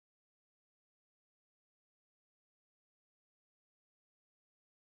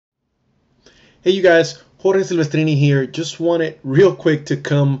Hey you guys, Jorge Silvestrini here. Just wanted real quick to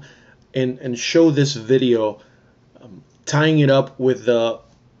come and show this video, tying it up with the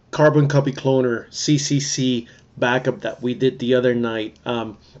carbon copy cloner CCC backup that we did the other night.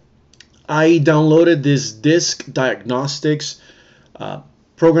 I downloaded this disk diagnostics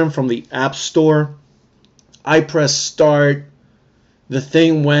program from the App Store. I pressed start. The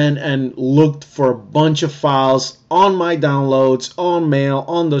thing went and looked for a bunch of files on my downloads, on mail,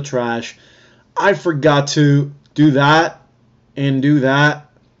 on the trash. I forgot to do that and do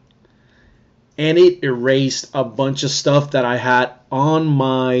that, and it erased a bunch of stuff that I had on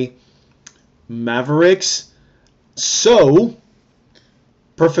my Mavericks. So,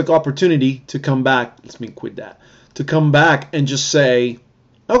 perfect opportunity to come back. Let me quit that. To come back and just say,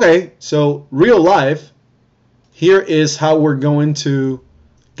 okay, so real life, here is how we're going to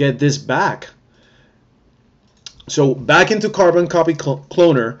get this back. So back into Carbon Copy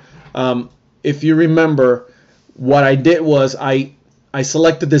Cloner. If you remember, what I did was I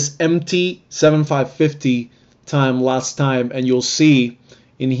selected this empty 7550 time last time, and you'll see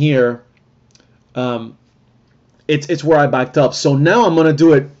in here it's where I backed up. So now I'm gonna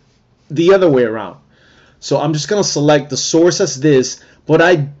do it the other way around. So I'm just gonna select the source as this, but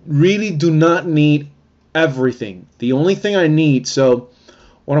I really do not need everything. The only thing I need, so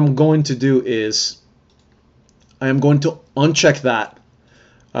what I'm going to do is I am going to uncheck that.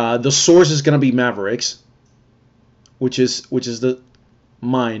 The source is going to be Mavericks, which is the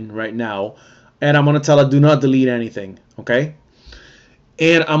mine right now, and I'm going to tell it do not delete anything, okay?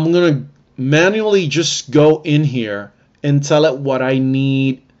 And I'm going to manually just go in here and tell it what I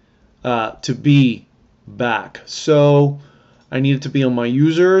need to be back. So I need it to be on my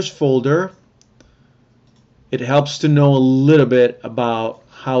users folder. It helps to know a little bit about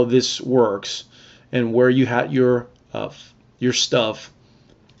how this works and where you had your stuff.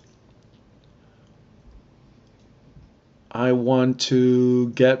 I want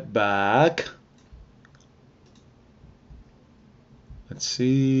to get back. Let's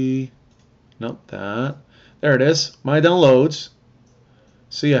see. Not that. There it is. My downloads.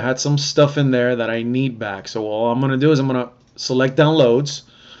 See, I had some stuff in there that I need back. So all I'm going to do is I'm going to select downloads.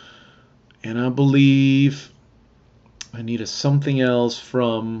 And I believe I needed something else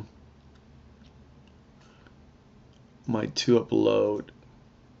from my to upload,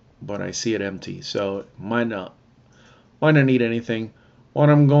 but I see it empty, so it might not need anything.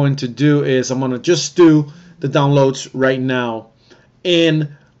 What I'm going to do is I'm going to just do the downloads right now,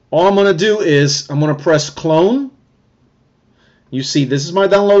 and all I'm going to do is I'm going to press clone. You see, this is my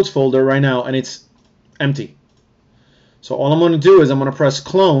downloads folder right now, and it's empty. So all I'm going to do is I'm going to press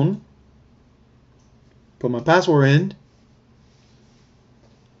clone, put my password in,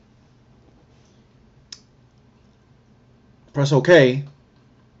 press OK.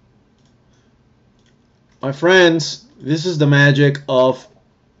 My friends, this is the magic of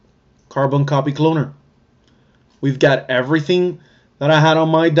Carbon Copy Cloner. We've got everything that I had on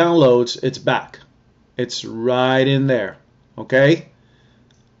my downloads. It's back. It's right in there. Okay?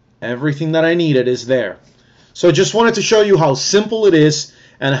 Everything that I needed is there. So just wanted to show you how simple it is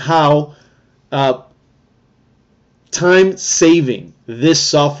and how time-saving this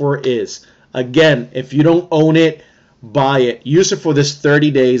software is. Again, if you don't own it, buy it. Use it for this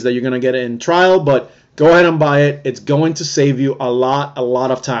 30 days that you're going to get it in trial, but go ahead and buy it. It's going to save you a lot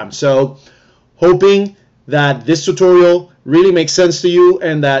of time. So hoping that this tutorial really makes sense to you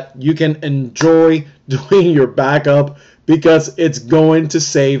and that you can enjoy doing your backup, because it's going to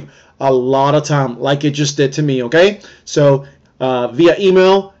save a lot of time like it just did to me, okay? So via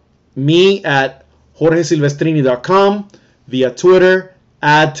email, me at jorgesilvestrini.com, via Twitter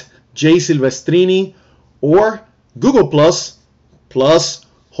at jsilvestrini, or Google plus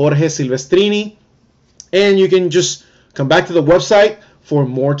Jorge Silvestrini, and you can just come back to the website for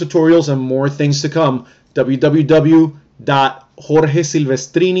more tutorials and more things to come.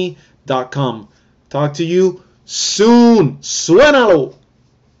 www.jorgesilvestrini.com. Talk to you soon. Suénalo.